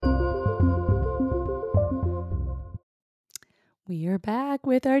We are back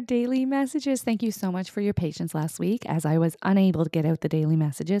with our daily messages. Thank you so much for your patience last week as I was unable to get out the daily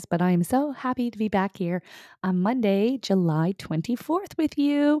messages, but I am so happy to be back here on Monday, July 24th with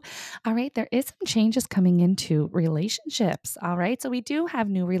you. All right, there is some changes coming into relationships. All right, so we do have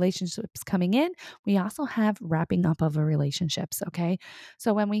new relationships coming in. We also have wrapping up of a relationships. Okay,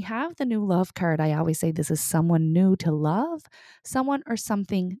 so when we have the new love card, I always say this is someone new to love, someone or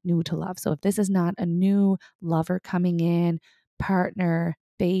something new to love. So if this is not a new lover coming in, partner,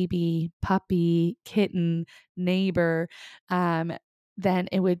 baby, puppy, kitten, neighbor, um, then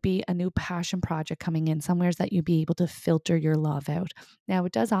it would be a new passion project coming in, somewheres that you'd be able to filter your love out. Now,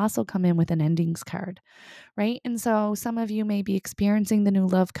 it does also come in with an endings card, right? And so some of you may be experiencing the new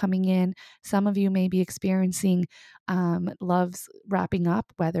love coming in. Some of you may be experiencing loves wrapping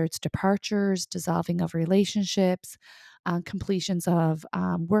up, whether it's departures, dissolving of relationships, completions of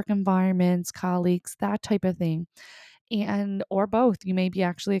work environments, colleagues, that type of thing, and or both. You may be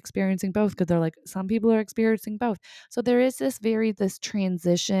actually experiencing both because they're like some people are experiencing both. So there is this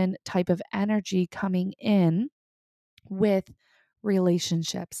transition type of energy coming in with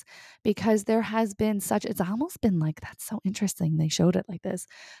relationships, because there has been such, it's almost been like, that's so interesting they showed it like this.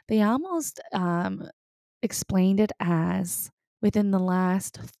 They almost explained it as within the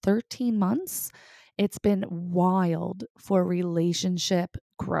last 13 months it's been wild for relationship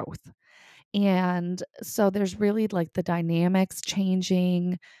growth. And so there's really like the dynamics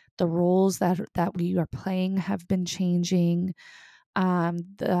changing, the roles that we are playing have been changing,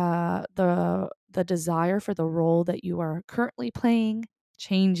 the desire for the role that you are currently playing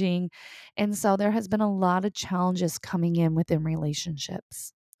changing. And so there has been a lot of challenges coming in within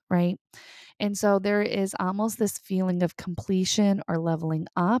relationships, right? And so there is almost this feeling of completion or leveling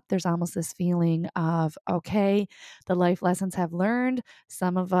up. There's almost this feeling of, okay, the life lessons have learned.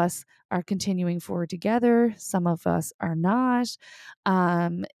 Some of us are continuing forward together, some of us are not.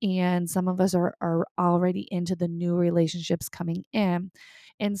 And some of us are already into the new relationships coming in.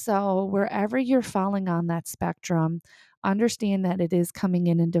 And so, wherever you're falling on that spectrum, understand that it is coming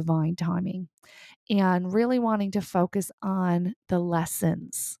in divine timing, and really wanting to focus on the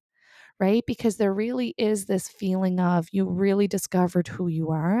lessons, right? Because there really is this feeling of you really discovered who you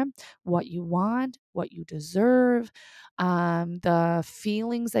are, what you want, what you deserve, the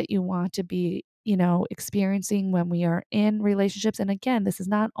feelings that you want to be, experiencing when we are in relationships. And again, this is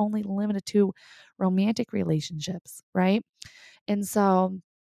not only limited to romantic relationships, right? And so,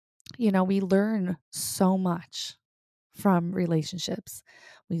 we learn so much from relationships.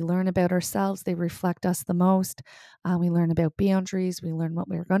 We learn about ourselves, they reflect us the most. We learn about boundaries, we learn what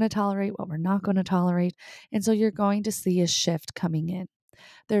we're going to tolerate, what we're not going to tolerate. And so you're going to see a shift coming in.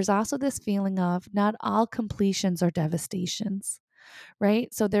 There's also this feeling of not all completions are devastations,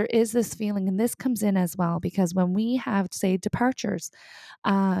 right? So there is this feeling, and this comes in as well, because when we have, say, departures,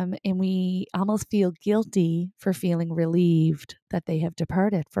 and we almost feel guilty for feeling relieved that they have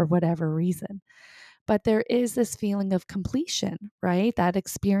departed for whatever reason, but there is this feeling of completion, right? That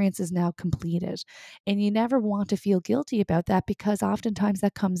experience is now completed. And you never want to feel guilty about that, because oftentimes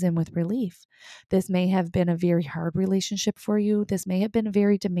that comes in with relief. This may have been a very hard relationship for you. This may have been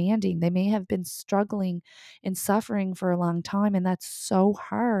very demanding. They may have been struggling and suffering for a long time. And that's so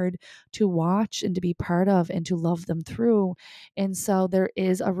hard to watch and to be part of and to love them through. And so there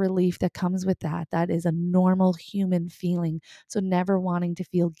is a relief that comes with that. That is a normal human feeling. So never wanting to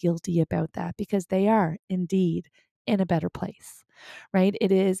feel guilty about that, because they are indeed in a better place, right?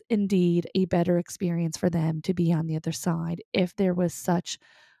 It is indeed a better experience for them to be on the other side if there was such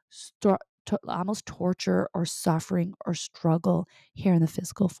almost torture or suffering or struggle here in the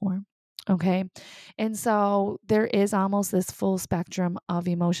physical form. Okay. And so there is almost this full spectrum of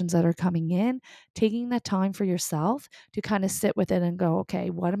emotions that are coming in, taking that time for yourself to kind of sit with it and go, okay,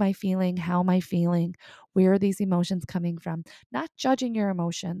 what am I feeling? How am I feeling? Where are these emotions coming from? Not judging your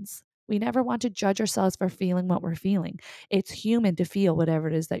emotions. We never want to judge ourselves for feeling what we're feeling. It's human to feel whatever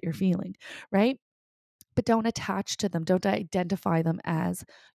it is that you're feeling, right? But don't attach to them. Don't identify them as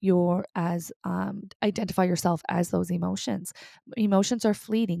identify yourself as those emotions. Emotions are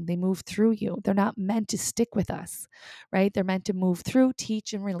fleeting. They move through you. They're not meant to stick with us, right? They're meant to move through,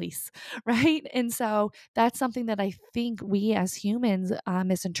 teach, and release, right? And so that's something that I think we as humans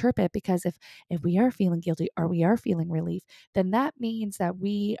misinterpret, because if we are feeling guilty or we are feeling relief, then that means that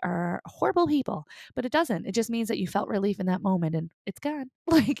we are horrible people. But it doesn't. It just means that you felt relief in that moment and it's gone.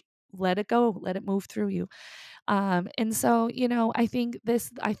 Like, let it go, let it move through you. And so, I think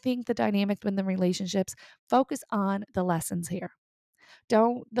the dynamic in the relationships, focus on the lessons here.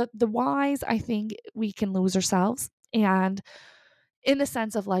 Don't, the whys, I think we can lose ourselves. And in the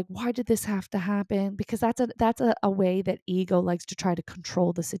sense of like, why did this have to happen? Because that's a way that ego likes to try to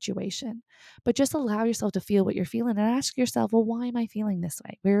control the situation. But just allow yourself to feel what you're feeling and ask yourself, well, why am I feeling this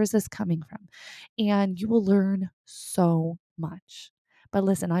way? Where is this coming from? And you will learn so much. But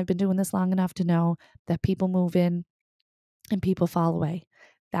listen, I've been doing this long enough to know that people move in and people fall away.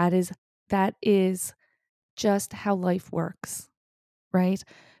 That is just how life works, right?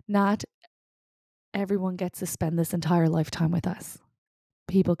 Not everyone gets to spend this entire lifetime with us.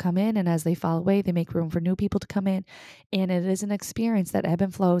 People come in, and as they fall away, they make room for new people to come in. And it is an experience that ebb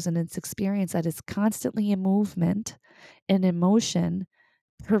and flows, and it's experience that is constantly in movement and emotion,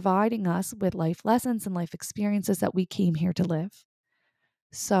 providing us with life lessons and life experiences that we came here to live.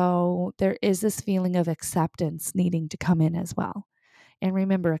 So there is this feeling of acceptance needing to come in as well. And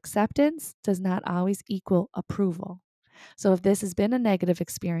remember, acceptance does not always equal approval. So if this has been a negative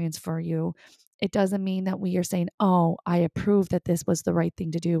experience for you, it doesn't mean that we are saying, "Oh, I approve that this was the right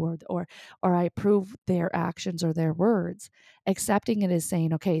thing to do," or I approve their actions or their words. Accepting it is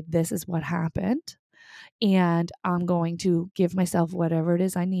saying, "Okay, this is what happened, and I'm going to give myself whatever it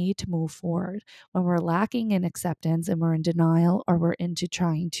is I need to move forward." When we're lacking in acceptance and we're in denial or we're into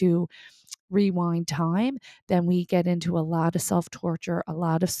trying to rewind time, then we get into a lot of self torture, a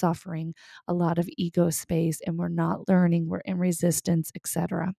lot of suffering, a lot of ego space, and we're not learning, we're in resistance,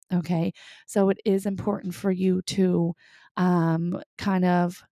 etc. Okay. So it is important for you to kind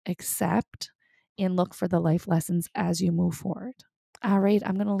of accept and look for the life lessons as you move forward. All right.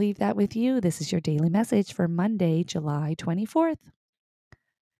 I'm going to leave that with you. This is your daily message for Monday, July 24th.